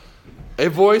A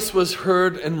voice was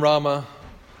heard in Ramah,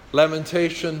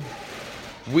 lamentation,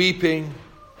 weeping,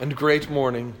 and great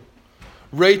mourning.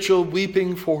 Rachel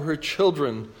weeping for her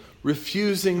children,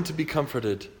 refusing to be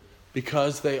comforted,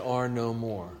 because they are no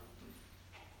more.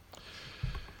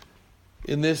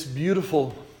 In this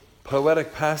beautiful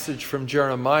poetic passage from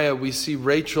Jeremiah, we see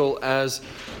Rachel as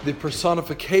the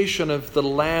personification of the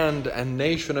land and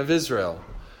nation of Israel,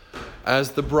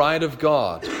 as the bride of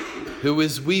God, who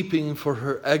is weeping for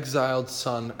her exiled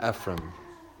son Ephraim.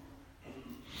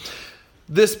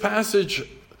 This passage,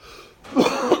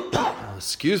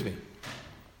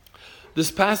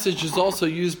 this passage is also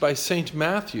used by Saint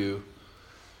Matthew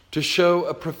to show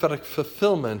a prophetic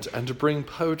fulfillment and to bring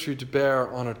poetry to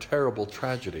bear on a terrible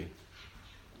tragedy.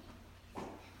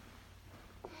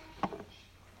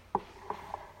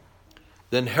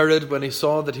 Then Herod, when he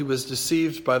saw that he was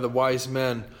deceived by the wise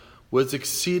men, was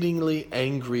exceedingly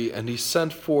angry, and he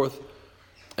sent forth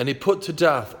and he put to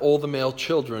death all the male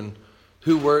children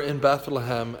who were in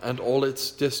Bethlehem and all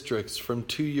its districts from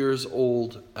 2 years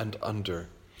old and under,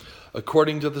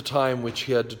 according to the time which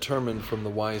he had determined from the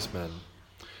wise men.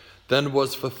 Then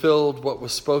was fulfilled what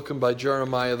was spoken by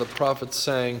Jeremiah the prophet,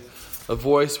 saying, a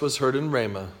voice was heard in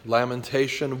Ramah,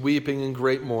 lamentation, weeping, and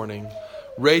great mourning.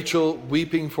 Rachel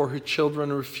weeping for her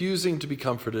children, refusing to be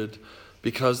comforted,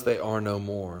 because they are no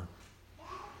more.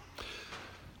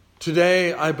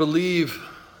 Today, I believe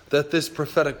that this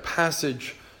prophetic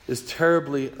passage is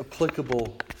terribly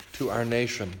applicable to our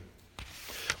nation.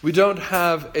 We don't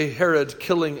have a Herod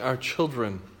killing our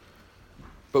children,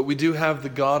 but we do have the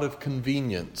God of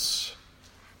convenience.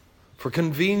 For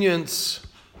convenience,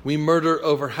 we murder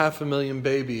over 500,000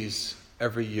 babies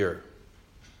every year.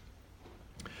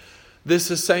 This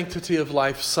is Sanctity of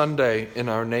Life Sunday in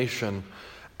our nation,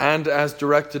 and as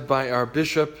directed by our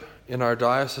bishop in our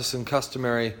diocesan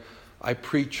customary, I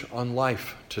preach on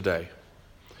life today.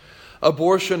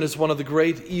 Abortion is one of the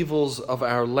great evils of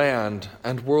our land,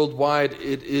 and worldwide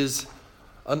it is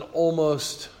an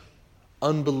almost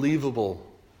unbelievable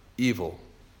evil.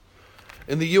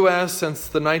 In the U.S., since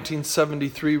the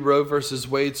 1973 Roe v.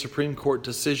 Wade Supreme Court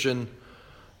decision,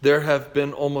 there have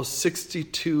been almost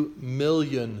 62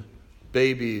 million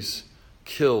babies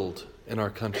killed in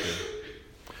our country.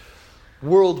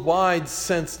 Worldwide,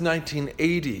 since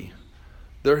 1980,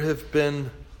 there have been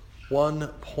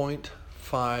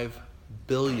 1.5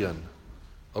 billion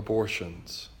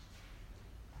abortions.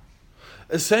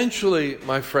 Essentially,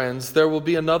 my friends, there will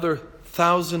be another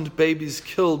 1,000 babies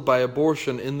killed by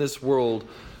abortion in this world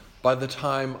by the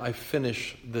time I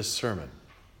finish this sermon.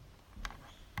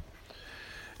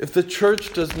 If the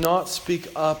church does not speak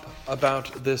up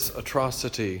about this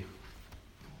atrocity,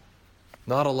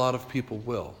 not a lot of people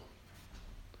will.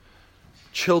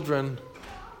 Children,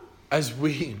 as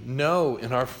we know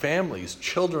in our families,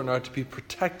 children are to be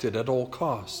protected at all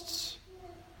costs.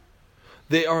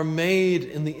 They are made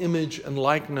in the image and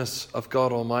likeness of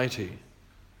God Almighty.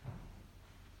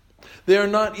 They are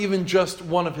not even just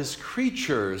one of his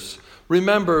creatures.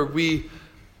 Remember, we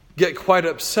get quite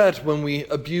upset when we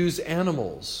abuse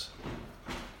animals,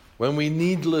 when we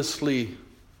needlessly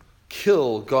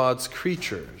kill God's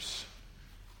creatures.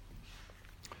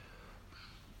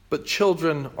 But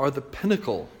children are the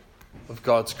pinnacle of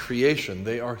God's creation.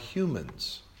 They are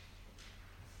humans.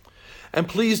 And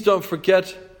please don't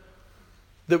forget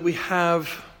that we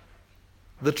have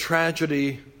the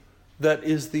tragedy that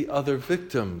is the other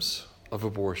victims of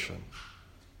abortion.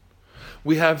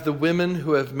 We have the women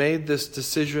who have made this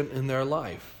decision in their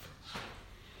life.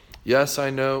 Yes, I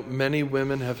know many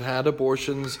women have had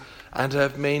abortions and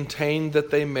have maintained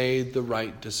that they made the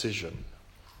right decision.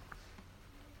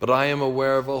 But I am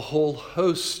aware of a whole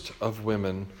host of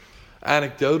women,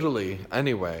 anecdotally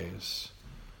anyways,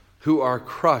 who are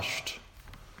crushed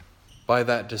by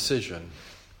that decision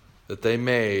that they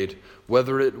made,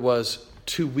 whether it was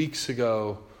 2 weeks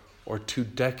ago or 2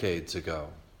 decades ago.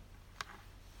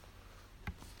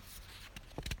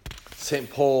 St.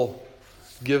 Paul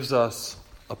gives us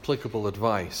applicable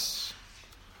advice.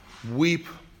 Weep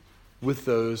with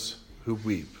those who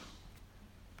weep.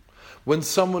 When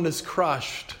someone is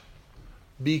crushed,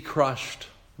 be crushed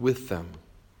with them.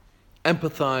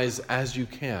 Empathize as you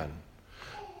can.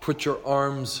 Put your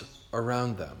arms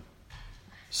around them.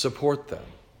 Support them.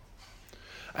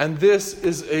 And this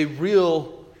is a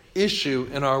real issue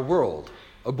in our world.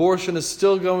 Abortion is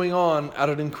still going on at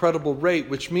an incredible rate,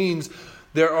 which means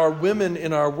there are women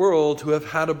in our world who have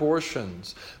had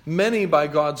abortions. Many, by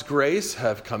God's grace,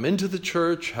 have come into the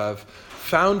church, have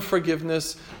found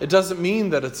forgiveness. It doesn't mean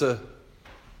that it's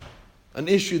an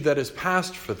issue that is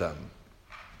past for them,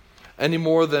 any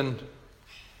more than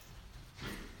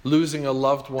losing a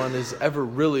loved one is ever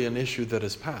really an issue that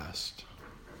is past.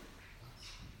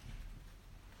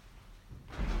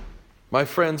 My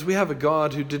friends, we have a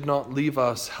God who did not leave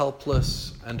us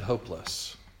helpless and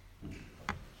hopeless.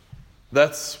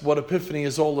 That's what Epiphany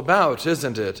is all about,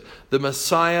 isn't it? The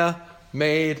Messiah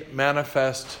made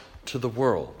manifest to the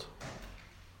world.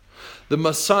 The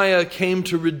Messiah came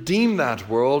to redeem that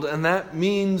world, and that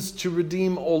means to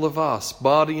redeem all of us,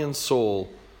 body and soul,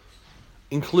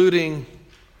 including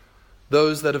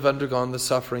those that have undergone the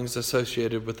sufferings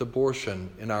associated with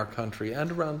abortion in our country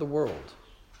and around the world.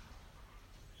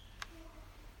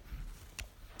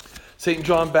 St.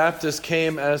 John Baptist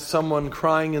came as someone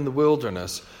crying in the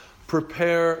wilderness,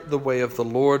 "Prepare the way of the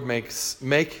Lord,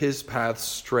 make his paths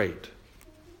straight."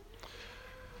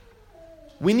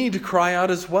 We need to cry out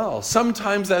as well.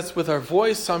 Sometimes that's with our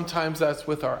voice, sometimes that's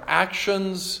with our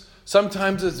actions,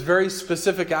 sometimes it's very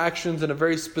specific actions in a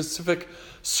very specific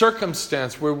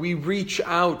circumstance where we reach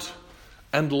out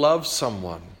and love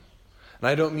someone. And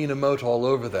I don't mean emote all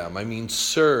over them, I mean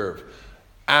serve,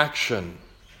 action.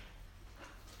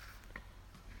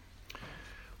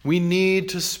 We need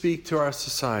to speak to our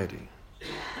society.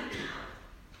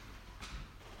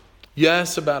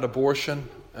 Yes, about abortion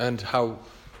and how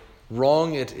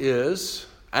wrong it is,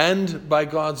 and by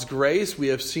God's grace we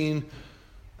have seen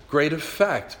great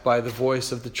effect by the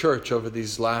voice of the church over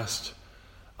these last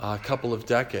couple of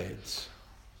decades.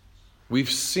 We've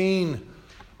seen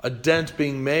a dent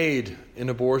being made in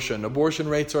abortion. Abortion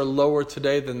rates are lower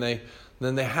today than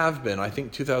they have been. I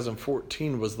think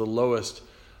 2014 was the lowest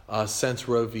since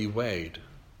Roe v. Wade.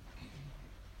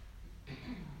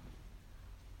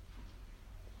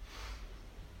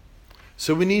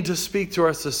 So we need to speak to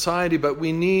our society, but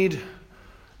we need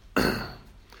to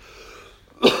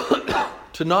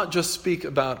not just speak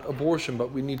about abortion,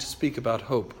 but we need to speak about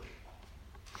hope.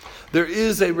 There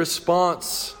is a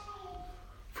response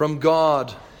from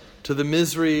God to the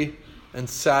misery and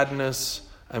sadness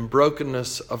and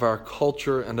brokenness of our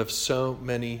culture and of so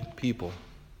many people.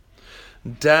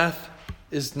 Death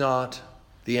is not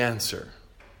the answer.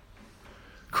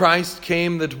 Christ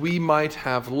came that we might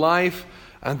have life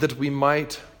and that we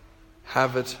might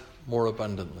have it more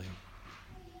abundantly.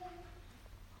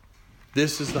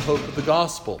 This is the hope of the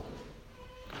gospel.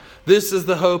 This is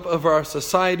the hope of our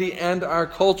society and our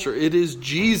culture. It is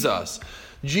Jesus.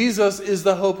 Jesus is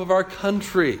the hope of our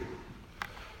country.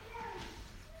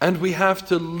 And we have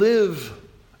to live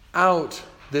out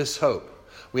this hope.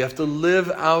 We have to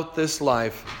live out this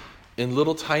life in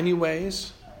little tiny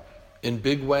ways, in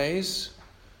big ways,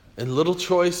 in little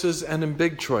choices and in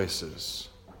big choices.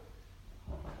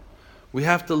 We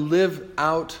have to live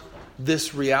out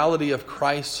this reality of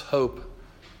Christ's hope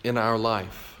in our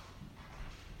life.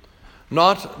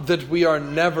 Not that we are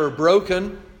never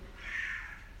broken,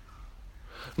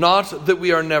 not that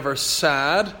we are never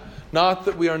sad, not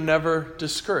that we are never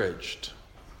discouraged.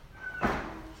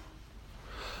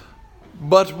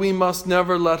 But we must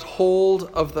never let hold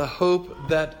of the hope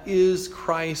that is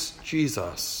Christ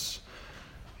Jesus,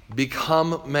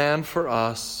 become man for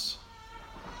us,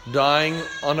 dying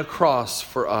on a cross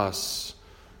for us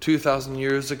 2,000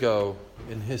 years ago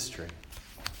in history.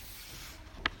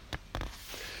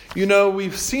 You know,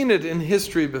 we've seen it in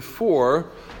history before.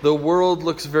 The world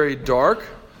looks very dark.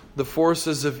 The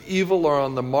forces of evil are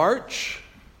on the march.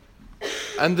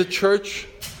 And the church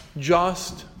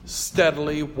just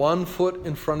steadily, one foot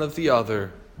in front of the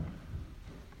other,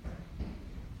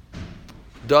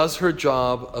 does her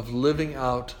job of living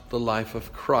out the life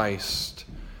of Christ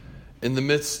in the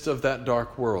midst of that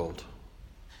dark world.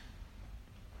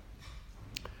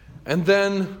 And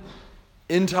then,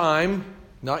 in time,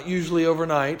 not usually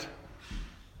overnight,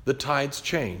 the tides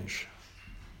change.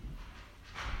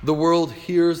 The world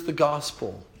hears the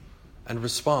gospel and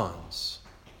responds.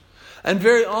 And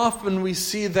very often we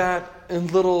see that in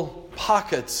little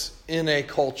pockets in a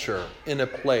culture, in a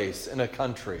place, in a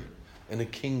country, in a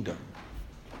kingdom.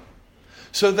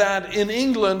 So that in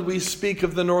England we speak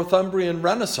of the Northumbrian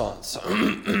Renaissance.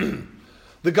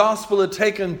 The gospel had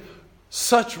taken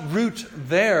such root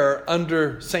there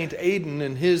under St. Aidan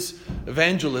and his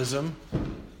evangelism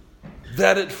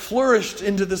that it flourished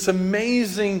into this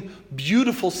amazing,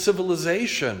 beautiful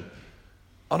civilization.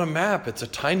 On a map, it's a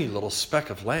tiny little speck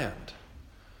of land.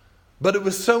 But it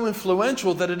was so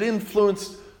influential that it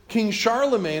influenced King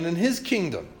Charlemagne and his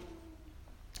kingdom,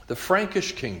 the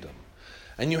Frankish kingdom.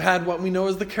 And you had what we know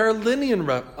as the Carolinian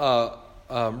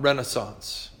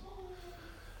Renaissance.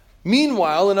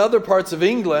 Meanwhile, in other parts of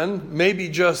England, maybe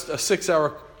just a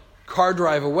 6-hour car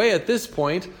drive away at this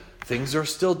point, things are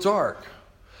still dark.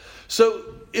 So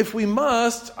if we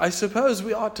must, I suppose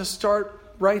we ought to start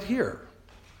right here.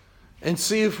 and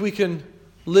see if we can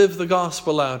live the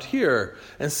gospel out here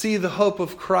and see the hope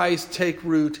of Christ take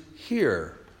root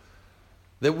here,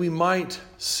 that we might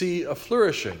see a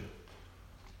flourishing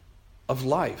of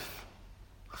life,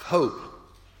 of hope,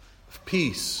 of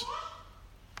peace,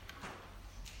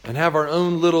 and have our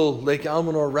own little Lake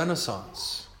Almanor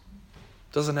Renaissance.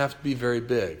 It doesn't have to be very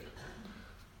big.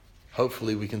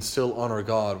 Hopefully we can still honor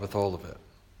God with all of it.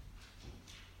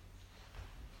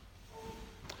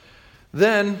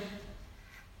 Then,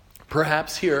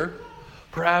 perhaps here,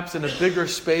 perhaps in a bigger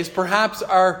space, perhaps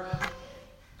our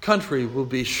country will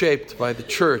be shaped by the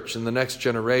church in the next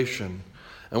generation,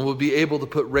 and we'll be able to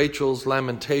put Rachel's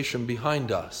lamentation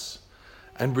behind us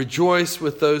and rejoice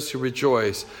with those who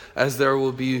rejoice, as there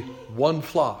will be one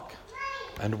flock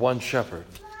and one shepherd.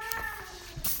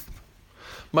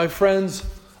 My friends,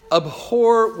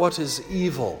 abhor what is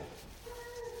evil.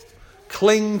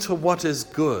 Cling to what is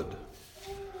good.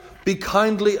 Be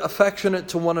kindly affectionate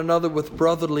to one another with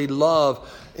brotherly love,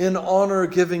 in honor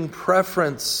giving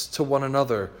preference to one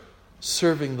another,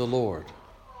 serving the Lord.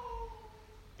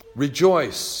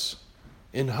 Rejoice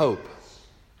in hope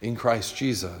in Christ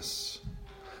Jesus.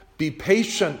 Be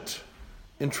patient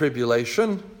in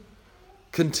tribulation.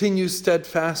 Continue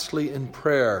steadfastly in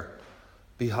prayer.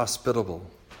 Be hospitable.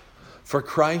 For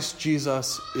Christ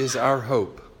Jesus is our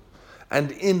hope,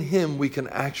 and in him we can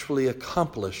actually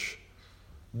accomplish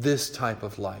this type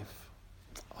of life.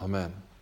 Amen.